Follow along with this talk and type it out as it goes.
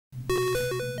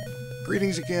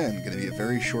Greetings again. Going to be a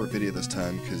very short video this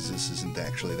time because this isn't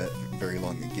actually that very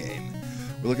long a game.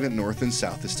 We're looking at North and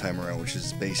South this time around, which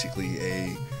is basically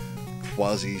a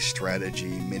quasi-strategy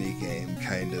mini-game,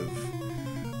 kind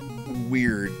of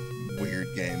weird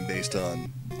game based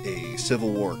on a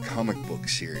Civil War comic book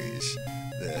series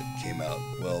that came out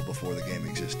well before the game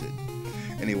existed.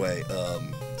 Anyway,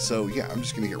 so yeah, I'm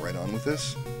just going to get right on with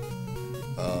this.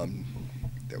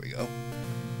 There we go.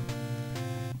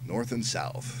 North and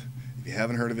South. If you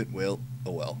haven't heard of it, well,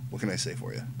 oh well. What can I say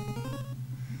for you?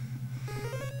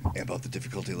 Amp up the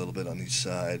difficulty a little bit on each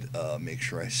side. Make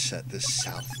sure I set the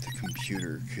South to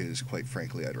computer, because quite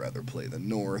frankly, I'd rather play the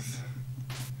North.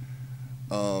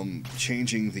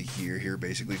 Changing the year here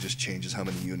basically just changes how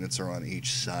many units are on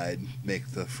each side, make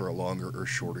for a longer or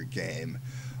shorter game.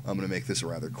 I'm going to make this a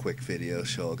rather quick video,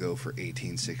 so I'll go for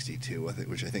 1862,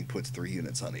 which I think puts 3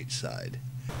 units on each side.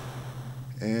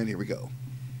 And here we go.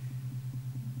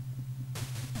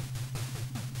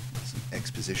 Some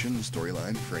exposition,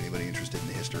 storyline for anybody interested in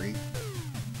the history.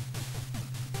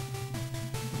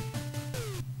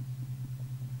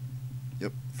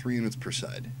 Yep, 3 units per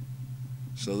side.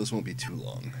 So this won't be too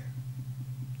long.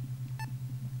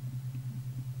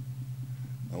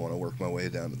 I want to work my way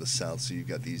down to the south, so you've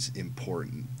got these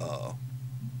important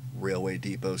railway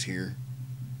depots here.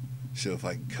 So if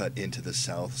I cut into the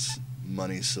south's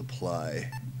money supply,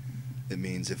 it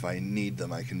means if I need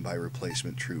them, I can buy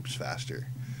replacement troops faster.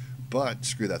 But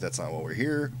screw that, that's not why we're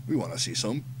here. We want to see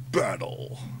some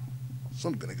battle. So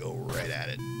I'm going to go right at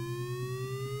it.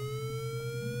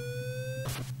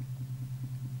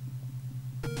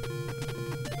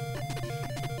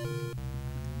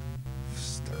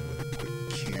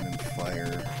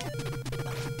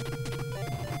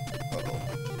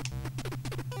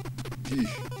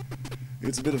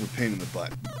 It's a bit of a pain in the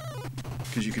butt,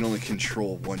 because you can only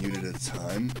control 1 unit at a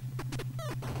time.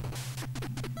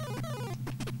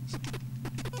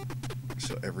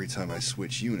 So every time I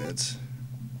switch units,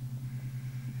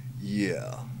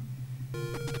 yeah.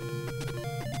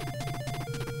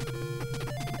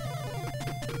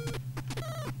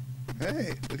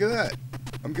 Hey, look at that.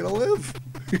 I'm gonna live.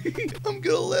 I'm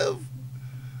gonna live.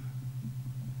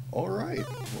 Alright,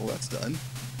 well that's done.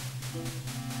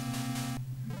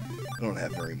 I don't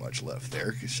have very much left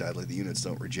there, because sadly the units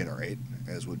don't regenerate,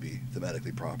 as would be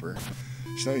thematically proper.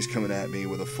 So now he's coming at me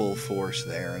with a full force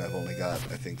there, and I've only got,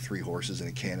 I think, 3 horses and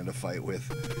a cannon to fight with.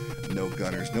 No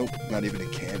gunners. Nope, not even a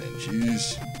cannon.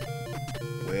 Jeez.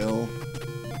 Well.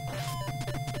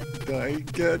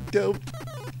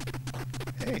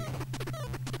 Hey.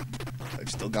 I've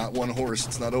still got 1 horse.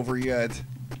 It's not over yet.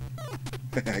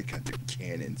 I got the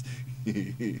cannons.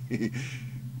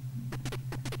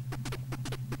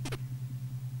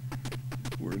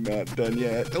 We're not done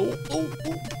yet. Oh,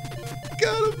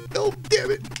 got him. Oh,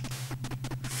 damn it.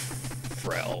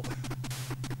 Frell.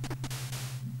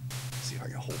 Let's see if I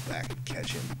can hold back and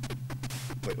catch him.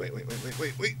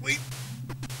 Wait.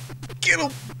 Get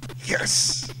him.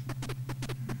 Yes.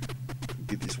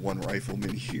 Get this one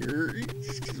rifleman here.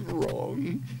 He's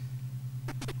wrong.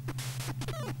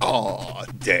 Aw,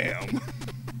 damn.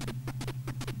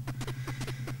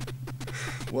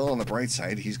 Well, on the bright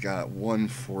side, he's got 1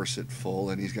 force at full,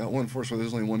 and he's got 1 force where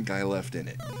there's only 1 guy left in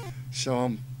it.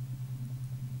 So,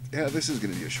 yeah, this is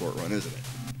going to be a short run, isn't it?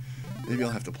 Maybe I'll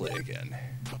have to play again.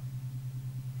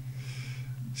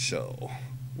 So,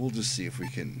 we'll just see if we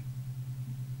can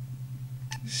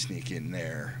sneak in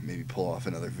there, maybe pull off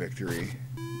another victory.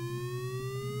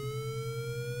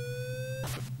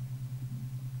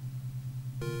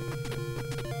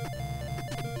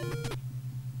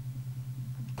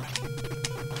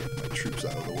 Troops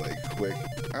out of the way quick.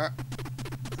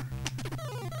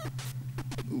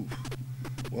 Ooh.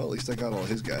 Well, at least I got all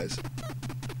his guys.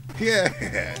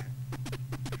 Yeah!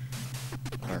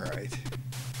 Alright.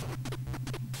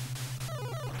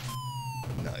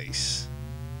 Nice.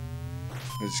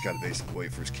 I just gotta basically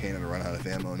wait for his cannon to run out of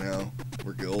ammo now.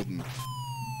 We're golden.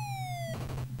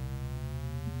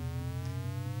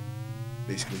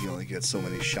 Basically, he only gets so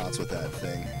many shots with that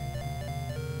thing.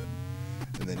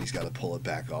 And then he's got to pull it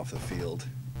back off the field.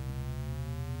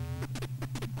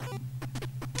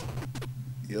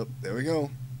 Yep, there we go.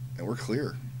 And we're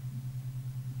clear.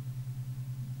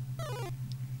 So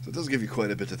it does give you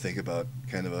quite a bit to think about.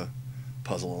 Kind of a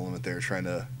puzzle element there, trying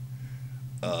to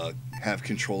have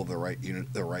control of the right unit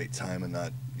at the right time and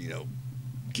not,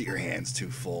 get your hands too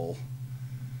full.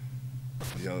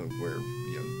 Where,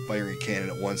 firing a cannon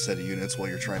at 1 set of units while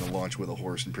you're trying to launch with a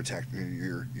horse and protect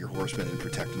your horsemen and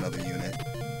protect another unit.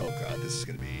 Oh god, this is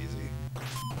going to be easy.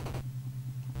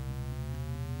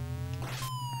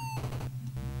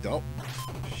 Oh,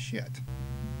 shit.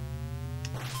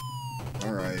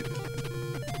 Alright.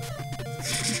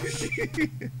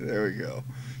 There we go.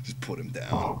 Just put him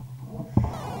down.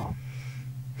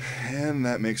 And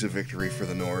that makes a victory for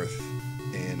the North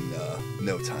in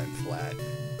no time flat.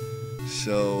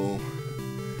 So,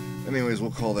 anyways,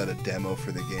 we'll call that a demo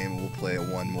for the game. We'll play it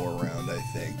one more round, I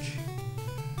think.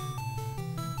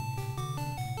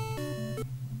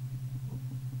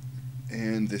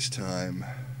 And this time,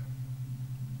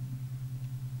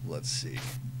 let's see.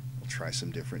 We'll try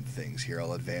some different things here.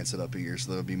 I'll advance it up a year so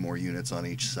there'll be more units on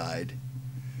each side.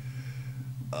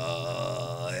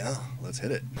 Yeah, let's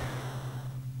hit it.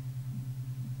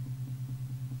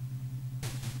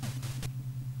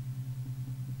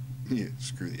 Yeah,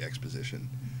 screw the exposition.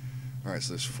 Alright, so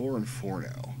there's 4 and 4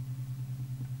 now.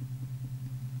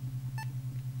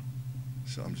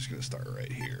 So I'm just going to start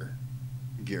right here.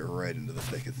 Get right into the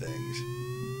thick of things.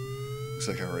 Looks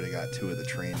like I already got 2 of the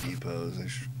train depots. I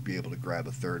should be able to grab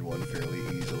a 3rd one fairly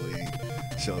easily.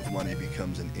 So if money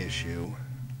becomes an issue...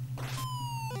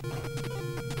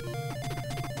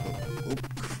 Oh,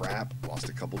 crap. Lost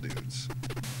a couple dudes.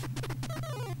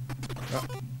 Oh.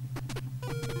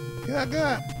 Yeah,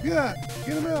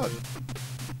 get him out.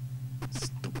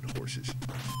 Stupid horses.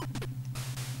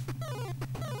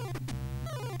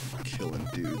 Killing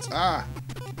dudes. Ah!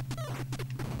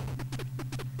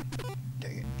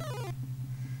 Dang it.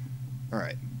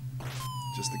 Alright.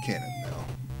 Just the cannon now.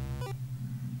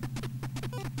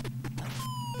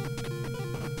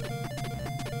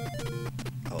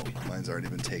 Oh, mine's already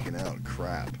been taken out.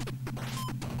 Crap.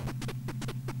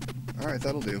 Alright,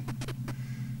 that'll do.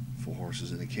 4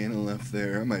 horses and a cannon left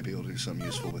there. I might be able to do something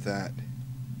useful with that.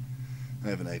 I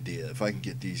have an idea. If I can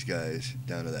get these guys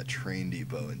down to that train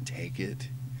depot and take it,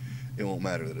 it won't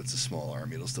matter that it's a small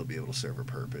army. It'll still be able to serve a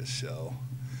purpose. So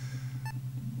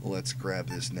let's grab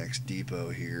this next depot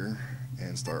here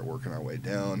and start working our way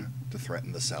down to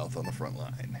threaten the South on the front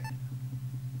line.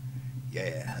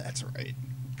 Yeah, that's right.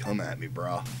 Come at me,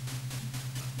 brah.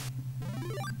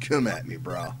 Come at me,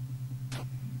 brah.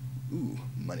 Ooh,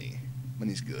 money.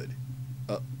 Money's good.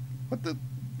 What the?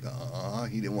 Aw,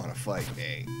 he didn't want to fight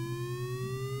me.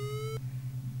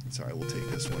 It's alright, we'll take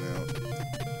this one out.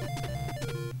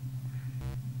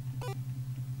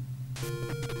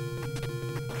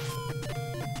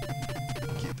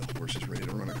 Get the horses ready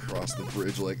to run across the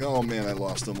bridge like, oh man, I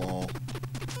lost them all.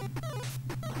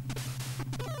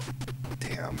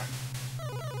 Damn.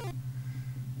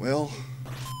 Well...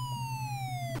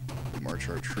 march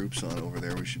our troops on over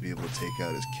there. We should be able to take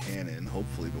out his cannon,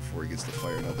 hopefully before he gets to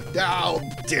fire another. Oh,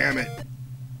 damn it!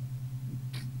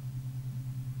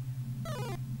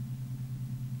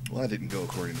 Well, that didn't go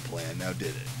according to plan, now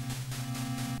did it?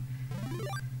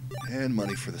 And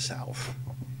money for the South.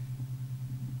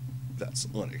 That's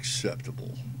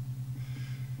unacceptable.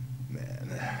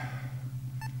 Man.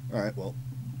 Alright, well,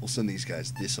 we'll send these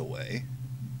guys this away.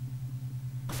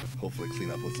 Hopefully clean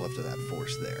up what's left of that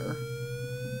force there.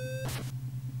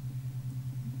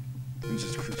 And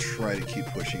just try to keep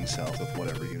pushing south with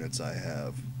whatever units I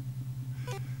have.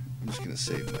 I'm just going to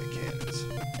save my cannons.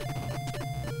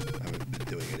 I haven't been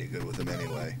doing any good with them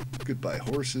anyway. Goodbye,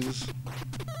 horses.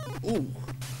 Ooh.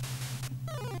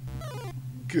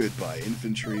 Goodbye,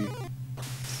 infantry.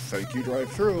 Thank you,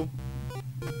 drive through.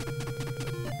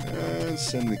 And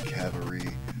send the cavalry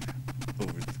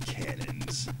over the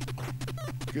cannons.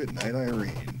 Good night,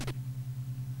 Irene.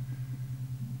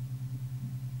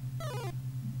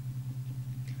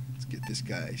 Let's get this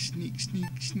guy. Sneak,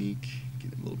 sneak, sneak.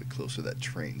 Get him a little bit closer to that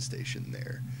train station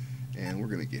there. And we're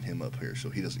going to get him up here so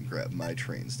he doesn't grab my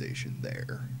train station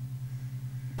there.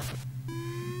 I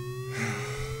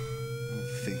don't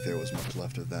think there was much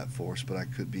left of that force, but I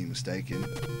could be mistaken.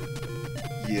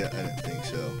 Yeah, I didn't think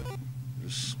so.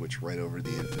 Just switch right over to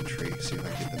the infantry, see if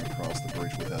I can get them across the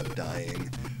bridge without dying.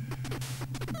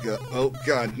 Oh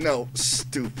god, no!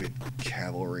 Stupid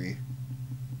cavalry.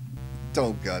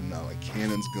 Oh god, no, my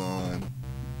cannon's gone.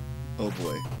 Oh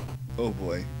boy. Oh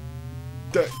boy.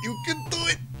 You can do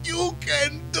it! You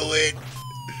can do it!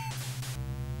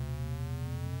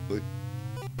 Wait.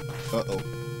 Uh-oh.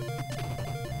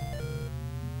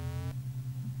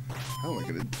 How am I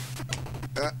gonna...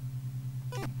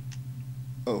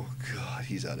 Oh god,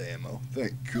 he's out of ammo.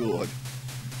 Thank god.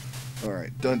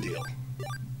 Alright, done deal.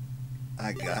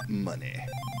 I got money.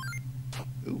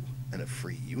 Ooh, and a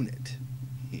free unit.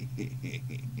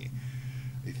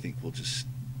 I think we'll just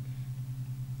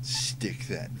stick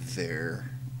that there.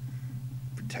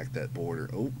 Protect that border.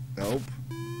 Oh, nope.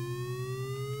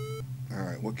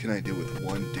 Alright, what can I do with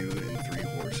one dude and 3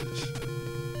 horses?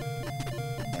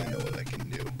 I know what I can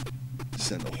do.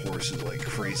 Send the horses like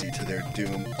crazy to their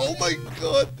doom. Oh my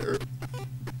god, they're...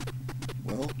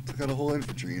 got a whole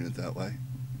infantry unit that way.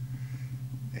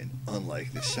 And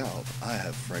unlike the south, I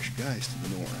have fresh guys to the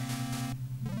north.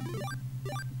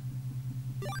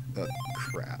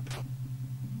 Crap.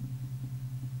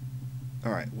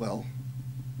 Alright, well,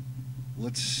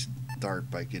 let's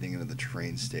start by getting into the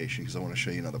train station, because I want to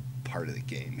show you another part of the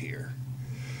game here.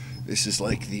 This is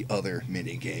like the other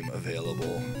mini-game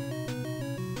available.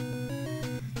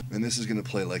 And this is going to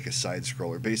play like a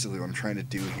side-scroller. Basically, what I'm trying to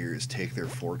do here is take their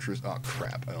fortress... Oh,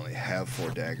 crap. I only have 4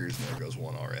 daggers, and there goes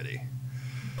one already.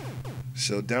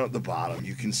 So down at the bottom,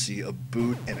 you can see a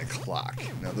boot and a clock.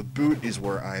 Now, the boot is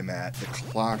where I'm at. The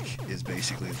clock is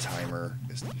basically a timer.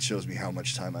 It shows me how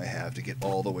much time I have to get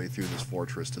all the way through this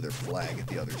fortress to their flag at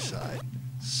the other side.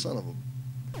 Son of a...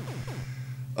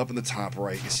 Up in the top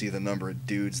right, you see the number of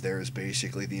dudes there is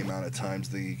basically the amount of times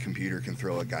the computer can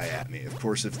throw a guy at me. Of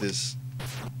course, if this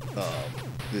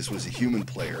was a human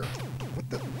player... What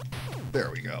the...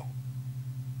 There we go.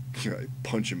 I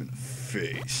punch him in the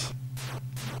face.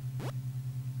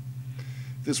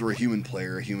 If this were a human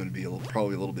player, a human would be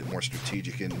probably a little bit more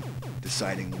strategic in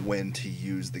deciding when to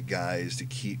use the guys to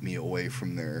keep me away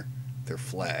from their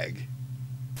flag.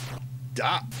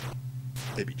 Stop!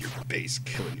 Maybe your base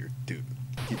killing your dude.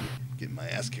 Getting my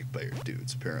ass kicked by your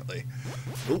dudes, apparently.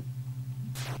 Oh.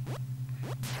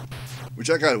 Which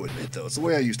I gotta admit, though, it's the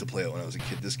way I used to play it when I was a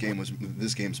kid. This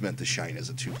game's meant to shine as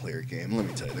a 2-player game. Let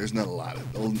me tell you, there's not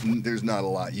a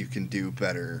lot you can do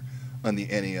better on the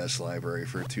NES library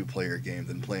for a 2-player game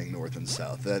than playing North and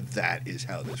South. That is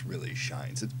how this really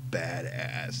shines. It's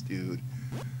badass, dude.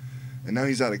 And now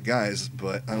he's out of guys,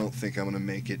 but I don't think I'm gonna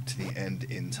make it to the end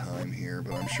in time here.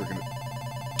 But I'm sure gonna.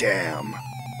 Damn.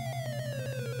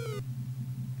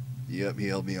 Yep, he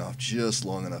held me off just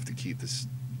long enough to keep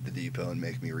the depot and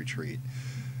make me retreat.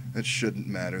 That shouldn't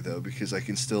matter, though, because I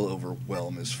can still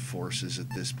overwhelm his forces at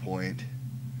this point.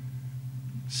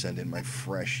 Send in my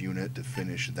fresh unit to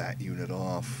finish that unit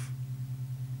off.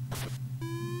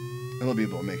 And I'll be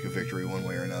able to make a victory one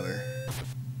way or another.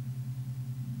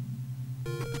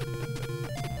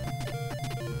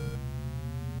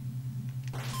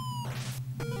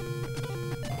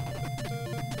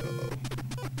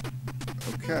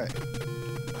 Okay.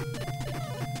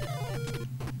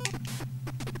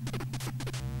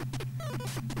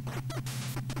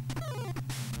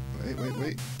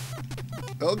 Wait.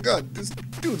 Oh god, this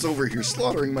dude's over here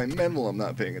slaughtering my men while I'm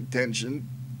not paying attention.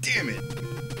 Damn it!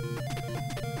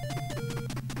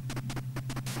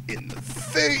 In the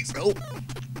face! Oh,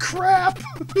 crap!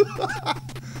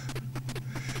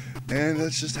 And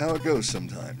that's just how it goes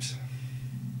sometimes.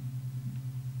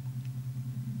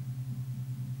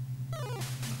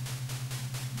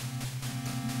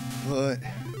 But,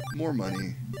 more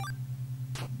money.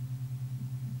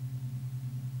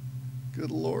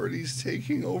 Good lord, he's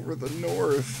taking over the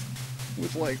north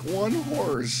with like 1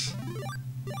 horse.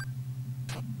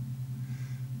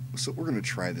 So we're going to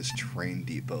try this train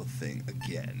depot thing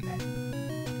again.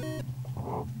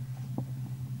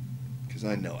 Because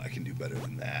I know I can do better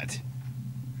than that.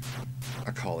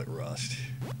 I call it rust.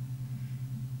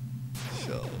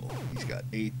 So, he's got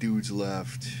 8 dudes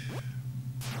left.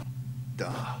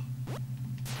 Duh.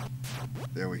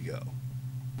 There we go.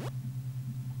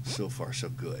 So far, so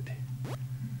good.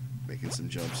 Making some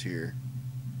jumps here.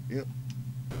 Yep.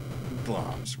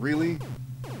 Bombs. Really?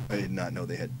 I did not know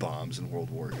they had bombs in World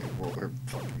War II.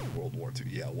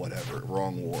 Yeah, whatever.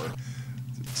 Wrong war.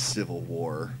 Civil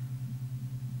War.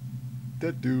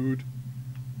 That dude.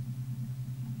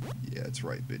 Yeah, that's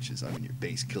right, bitches. I'm in your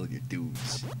base killing your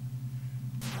dudes.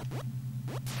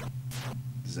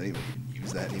 Does anyone even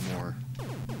use that anymore?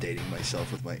 Dating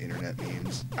myself with my internet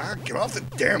memes. Ah, get off the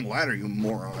damn ladder, you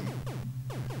moron.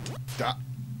 Stop.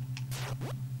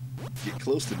 Get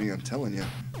close to me, I'm telling you.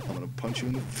 I'm gonna punch you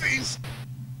in the face.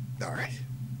 Alright.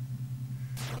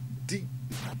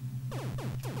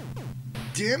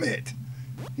 Damn it!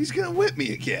 He's gonna whip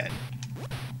me again.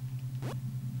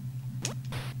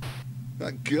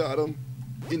 I got him.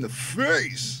 In the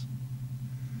face!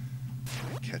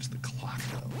 Can I catch the clock,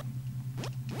 though?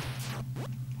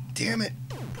 Damn it!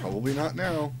 Probably not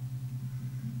now.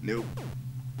 Nope.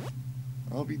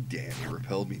 I'll be damned, he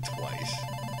repelled me twice.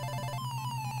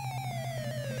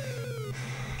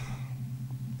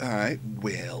 Alright,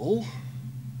 well...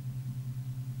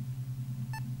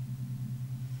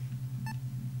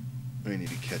 I need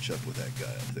to catch up with that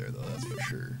guy up there, though, that's for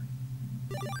sure.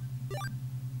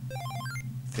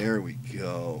 There we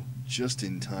go. Just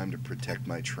in time to protect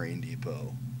my train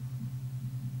depot.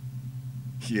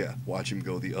 Yeah, watch him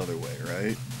go the other way,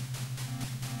 right?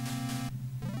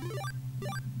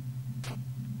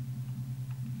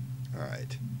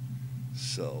 Alright.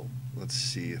 So, Let's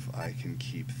see if I can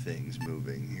keep things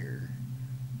moving here.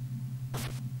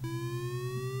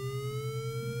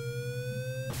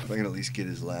 If I can at least get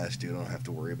his last dude, I don't have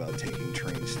to worry about taking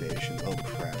train stations. Oh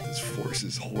crap, this force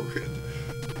is horrid.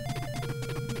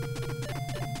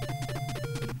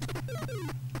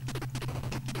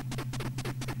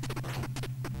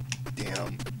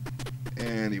 Damn.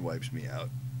 And he wipes me out.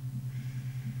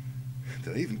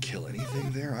 Did I even kill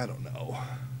anything there? I don't know.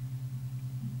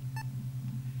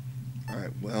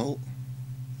 Alright, well,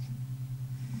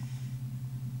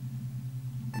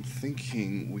 I'm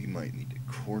thinking we might need to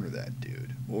corner that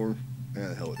dude. Or,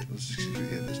 the hell with it, let's just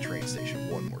hit this train station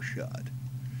one more shot.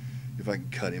 If I can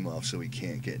cut him off so he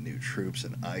can't get new troops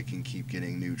and I can keep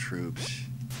getting new troops.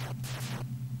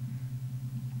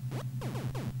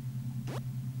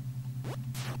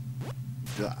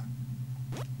 Duh.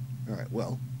 Alright,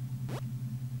 well.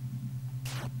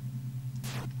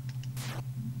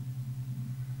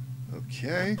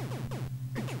 Okay.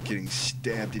 I keep getting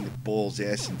stabbed in the balls,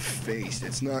 ass, and face.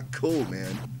 That's not cool,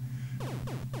 man.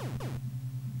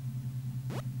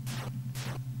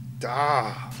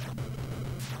 Ah!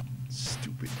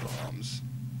 Stupid bombs.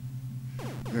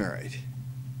 Alright.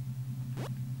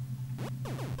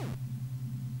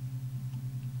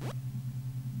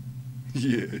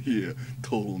 Yeah.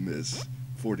 Total miss.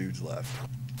 4 dudes left.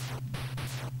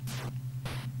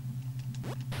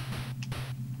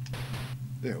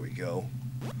 There we go.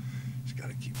 Just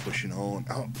gotta keep pushing on.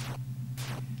 Oh.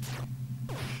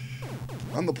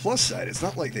 On the plus side, it's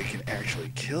not like they can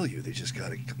actually kill you. They just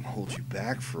gotta hold you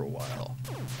back for a while.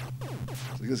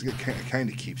 So this kind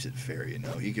of keeps it fair, you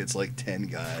know. He gets like 10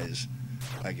 guys.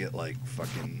 I get like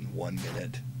fucking 1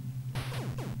 minute.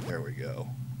 There we go.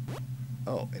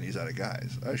 Oh, and he's out of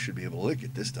guys. I should be able to lick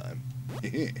it this time.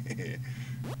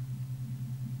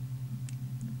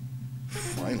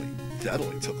 Finally, that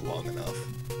only took long enough.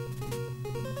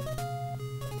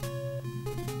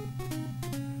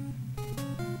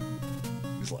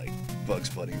 It's like Bugs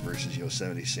Bunny versus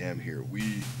Yosemite Sam here.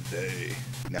 We, they.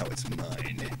 Now it's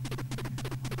mine.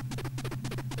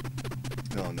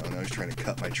 Oh no, he's trying to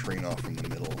cut my train off from the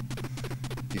middle.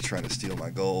 He's trying to steal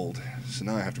my gold. So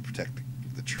now I have to protect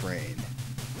the train.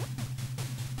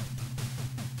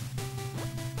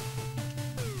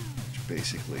 Which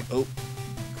basically... Oh,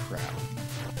 crap.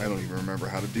 I don't even remember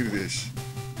how to do this.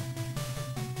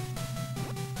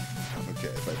 Okay,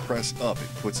 if I press up, it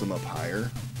puts them up higher.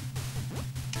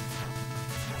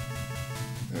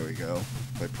 There we go.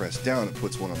 If I press down, it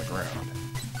puts one on the ground.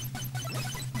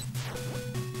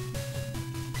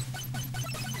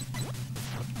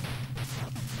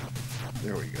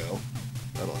 There we go.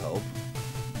 That'll help.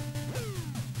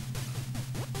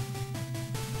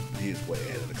 He is way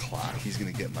ahead of the clock. He's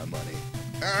gonna get my money.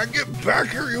 Ah, get back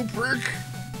here, you prick!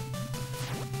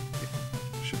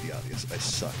 Should be obvious. I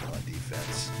suck on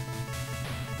defense.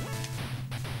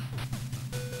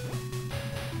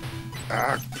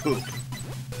 Ah, poop.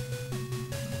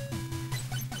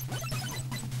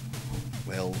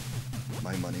 Well,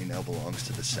 my money now belongs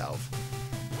to the South.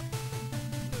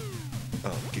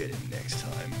 I'll get him next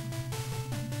time.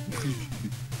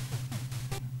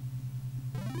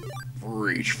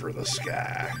 Reach for the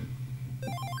sky.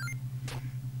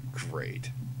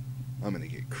 Great. I'm gonna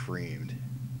get creamed.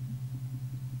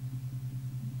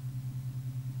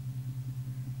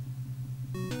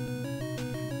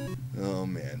 Oh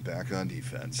man, back on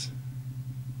defense.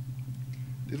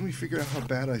 Didn't we figure out how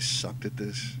bad I sucked at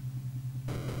this?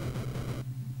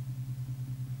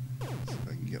 I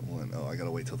can get one. Oh, I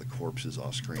gotta wait till the corpse is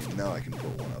off screen. Now I can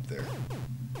put one up there.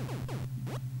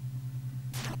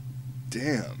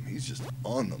 Damn, he's just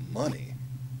on the money.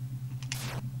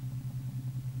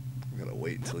 I gotta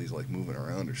wait until he's like moving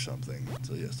around or something.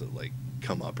 Until he has to like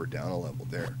come up or down a level.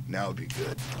 There. Now it'd be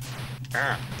good.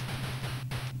 Ah!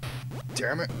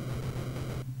 Damn it.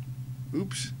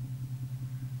 Oops.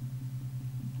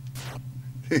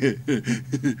 This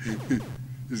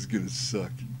is gonna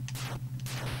suck.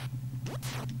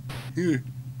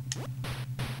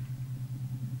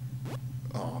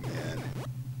 Oh man.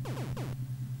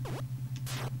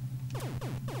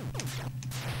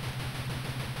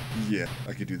 Yeah,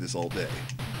 I could do this all day.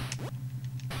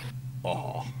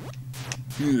 Oh.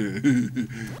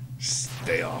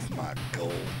 Stay off my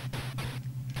gold.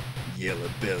 Yellow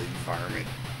belly varmint.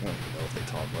 I don't even know if they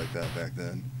talked like that back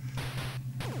then.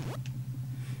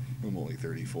 I'm only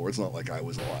 34. It's not like I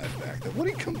was alive back then. What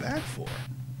did he come back for?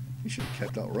 He should have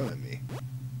kept outrunning me.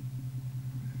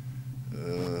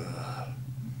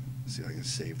 Let's see if I can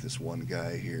save this one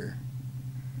guy here.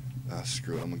 Ah,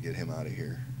 screw it. I'm going to get him out of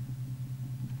here.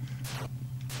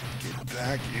 Get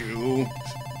back, you.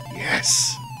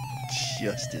 Yes.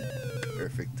 adjusted.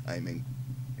 Perfect timing.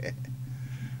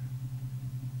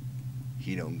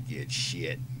 He don't get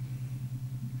shit.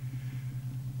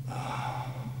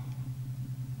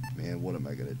 Man, what am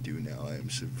I gonna do now? I am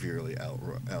severely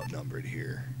outnumbered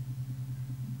here.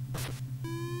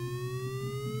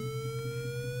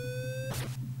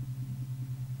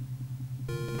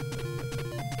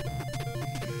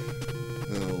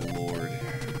 Oh Lord.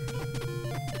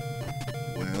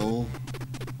 Well,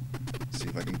 see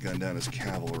if I can gun down his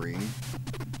cavalry.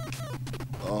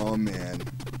 Oh man.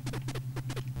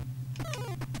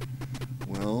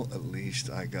 Well, at least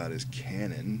I got his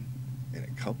cannon and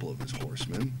a couple of his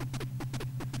horsemen.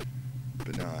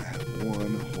 But now I have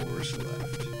one horse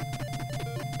left.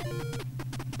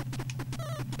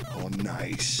 Oh,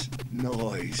 nice.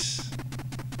 Nice.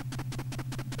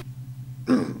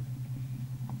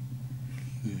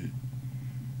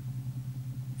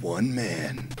 One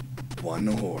man, one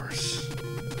horse.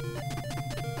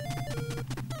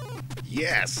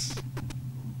 Yes!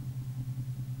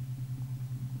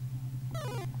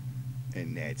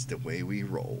 And that's the way we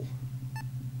roll.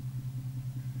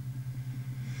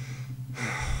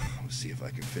 Let's see if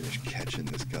I can finish catching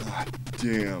this guy. God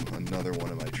damn, another one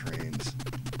of my trains.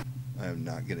 I am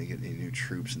not going to get any new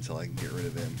troops until I can get rid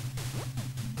of him.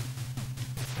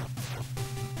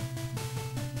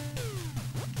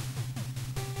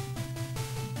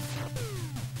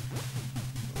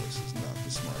 Well, this is not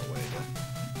the smart way.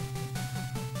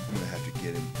 I'm going to have to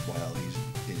get him while he's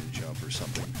in a jump or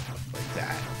something like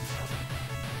that.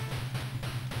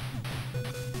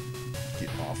 Get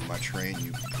off my train,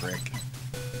 you prick.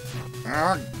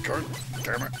 Ah, god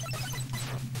damn it.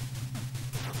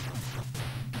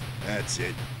 That's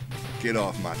it. Get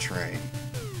off my train.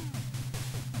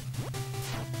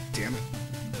 Damn it.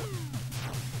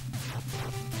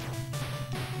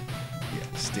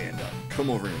 Yeah, stand up. Come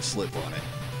over and slip on it.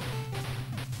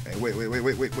 Hey, wait.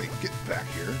 Get back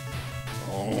here.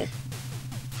 Oh.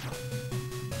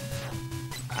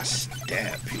 I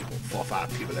stab people, 4 or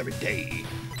 5 people every day.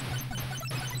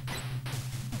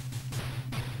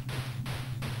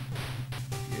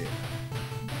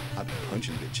 I'll be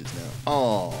punching bitches now.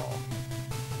 Oh,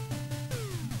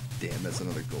 damn! That's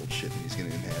another gold ship he's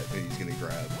gonna have. He's gonna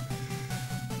grab.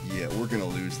 Yeah, we're gonna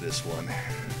lose this one.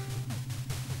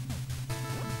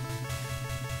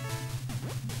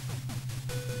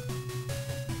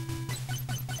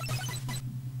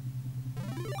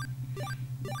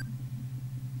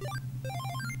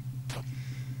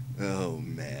 Oh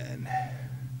man.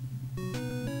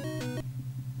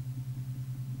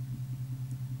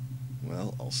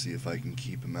 Well, I'll see if I can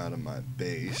keep him out of my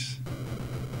base.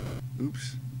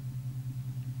 Oops.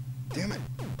 Damn it.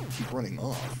 Keep running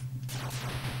off.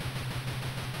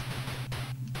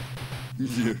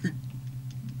 Yeah.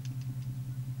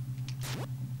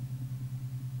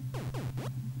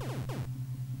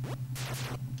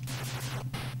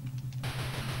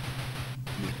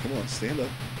 Come on, stand up.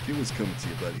 Get what's coming to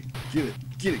you, buddy. Get it.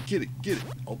 Get it. Get it. Get it.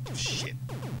 Oh, shit.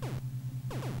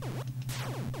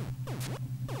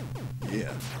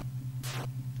 Yeah.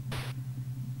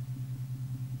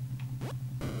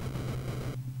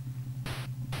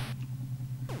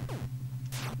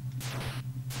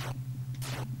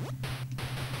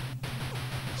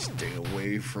 Stay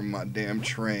away from my damn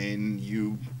train,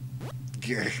 you...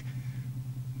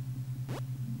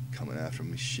 Coming after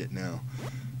me shit now.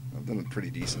 I've done a pretty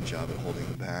decent job at holding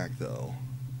him back, though.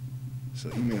 So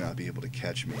he may not be able to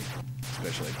catch me,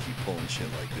 especially if I keep pulling shit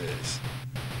like this.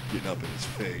 Getting up in his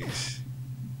face.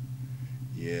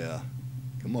 Yeah.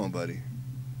 Come on, buddy.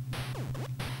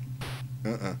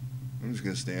 I'm just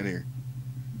gonna stand here.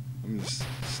 I'm just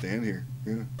stand here.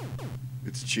 Yeah.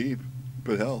 It's cheap,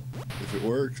 but hell, if it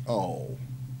works. Oh.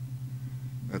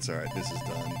 That's alright, this is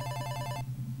done.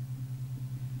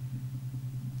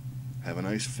 Have a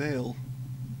nice fail.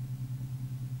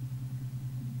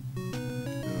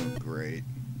 Oh, great.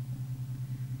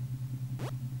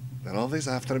 They're always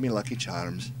after me, Lucky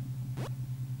Charms.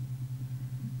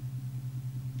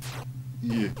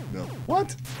 Yeah, no.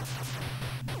 What?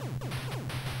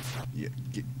 Yeah,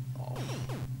 get... Oh.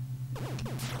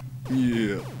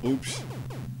 Yeah, oops.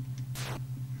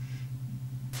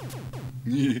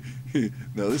 Yeah.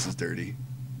 No, this is dirty.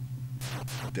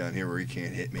 Down here where he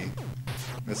can't hit me.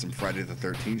 That's some Friday the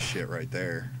 13th shit right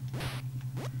there.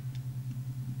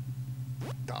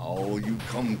 Oh, you'll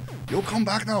come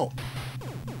back now.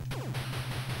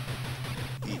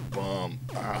 Eat bomb.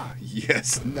 Ah,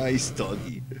 yes, nice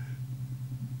doggy.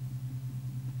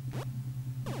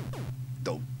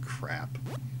 Oh, crap.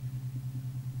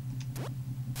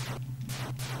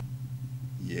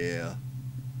 Yeah.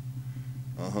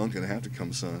 Gonna have to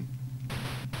come, son.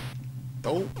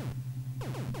 Oh.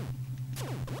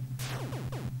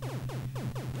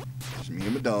 Just me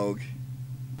and my dog.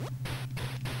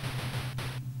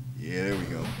 Yeah, there we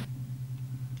go.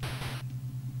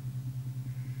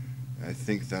 I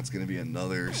think that's going to be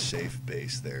another safe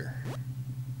base there.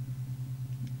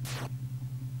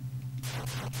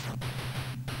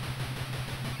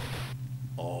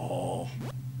 Oh.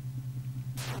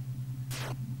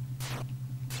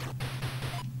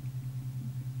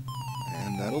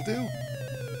 And that'll do.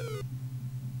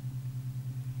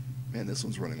 Man, this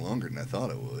one's running longer than I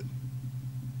thought it would.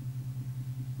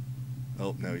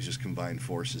 Oh, no, he's just combined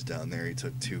forces down there. He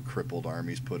took two crippled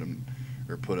armies, put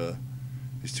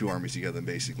these two armies together and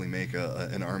basically make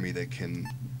an army that can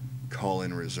call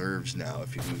in reserves now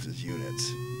if he loses units.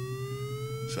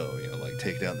 So, you know, like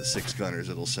take down the 6 gunners,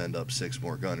 it'll send up 6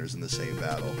 more gunners in the same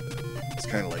battle. It's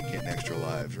kind of like getting extra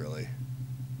lives, really.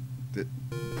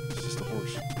 It's just a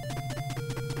horse.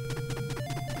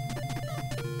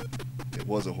 It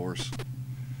was a horse.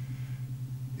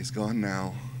 It's gone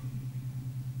now.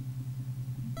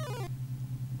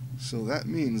 So that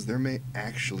means there may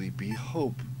actually be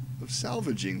hope of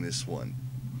salvaging this one.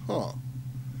 Huh.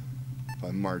 If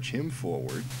I march him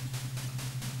forward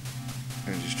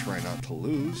and just try not to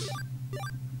lose.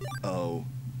 Oh,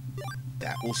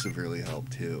 that will severely help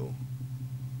too.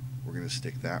 We're going to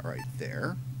stick that right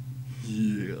there.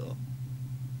 Yeah.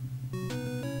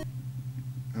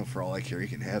 Oh, for all I care, he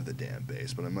can have the damn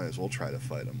base, but I might as well try to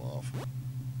fight him off.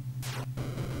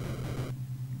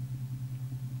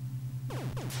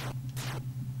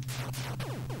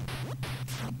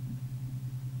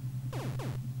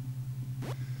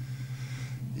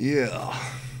 Yeah.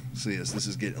 So yes, this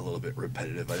is getting a little bit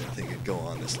repetitive. I didn't think it'd go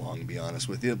on this long, to be honest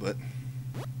with you, but...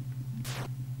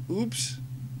 Oops.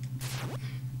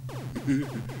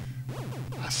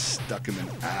 I stuck him in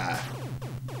the eye.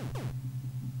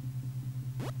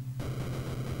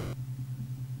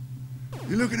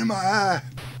 You're looking in my eye.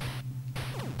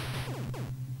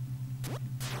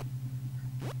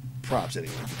 Props,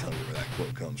 anyone can tell me where that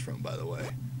quote comes from, by the way.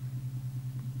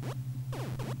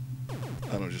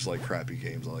 I don't just like crappy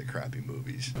games, I like crappy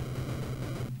movies.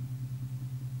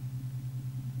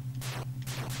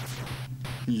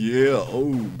 Yeah,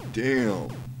 oh, damn.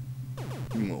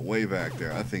 He went way back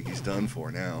there. I think he's done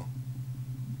for now.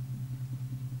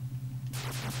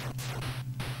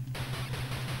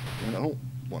 And I don't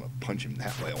want to punch him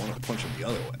that way. I want to punch him the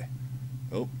other way.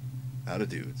 Oh, out of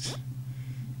dudes.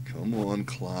 Come on,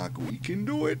 clock. We can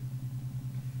do it.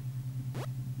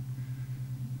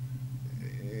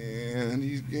 And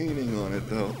he's gaining on it,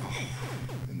 though. Oh,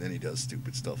 and then he does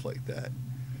stupid stuff like that.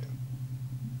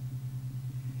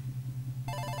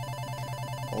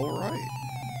 Alright.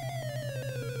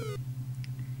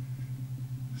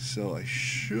 So I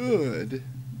should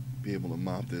be able to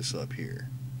mop this up here.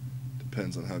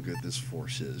 Depends on how good this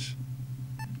force is.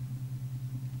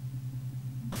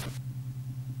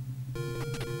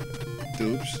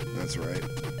 Oops, that's right.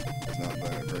 There's not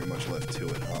very much left to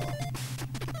it, huh?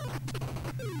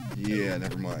 Yeah,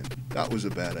 never mind. That was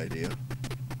a bad idea.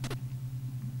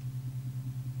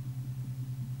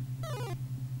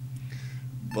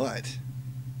 But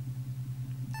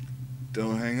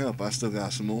don't hang up, I still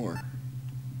got some more.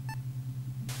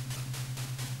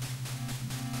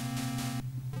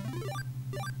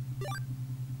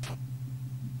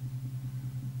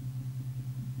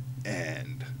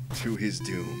 And to his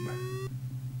doom.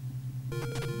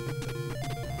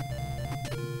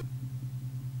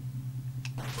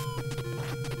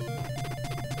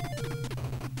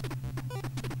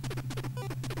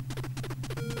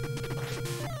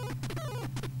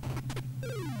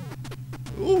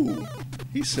 Ooh,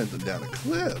 he sent them down a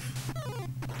cliff.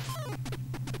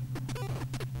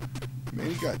 Man,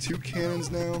 he got 2 cannons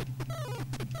now.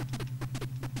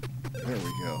 There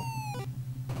we go.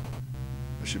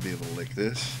 I should be able to lick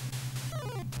this.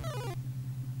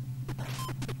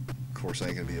 Of course, I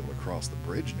ain't gonna be able to cross the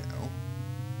bridge now.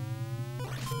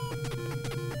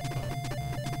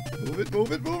 Move it,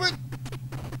 move it, move it!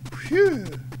 Phew!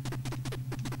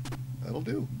 That'll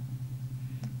do.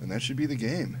 And that should be the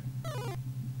game.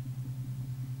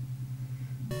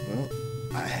 Well,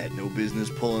 I had no business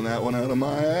pulling that one out of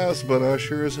my ass, but I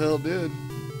sure as hell did.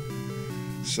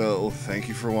 So, thank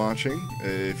you for watching.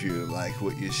 If you like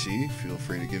what you see, feel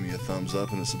free to give me a thumbs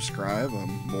up and a subscribe.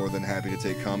 I'm more than happy to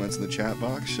take comments in the chat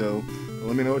box, so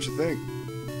let me know what you think.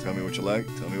 Tell me what you like,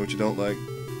 tell me what you don't like.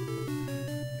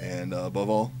 And above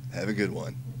all, have a good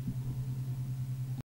one.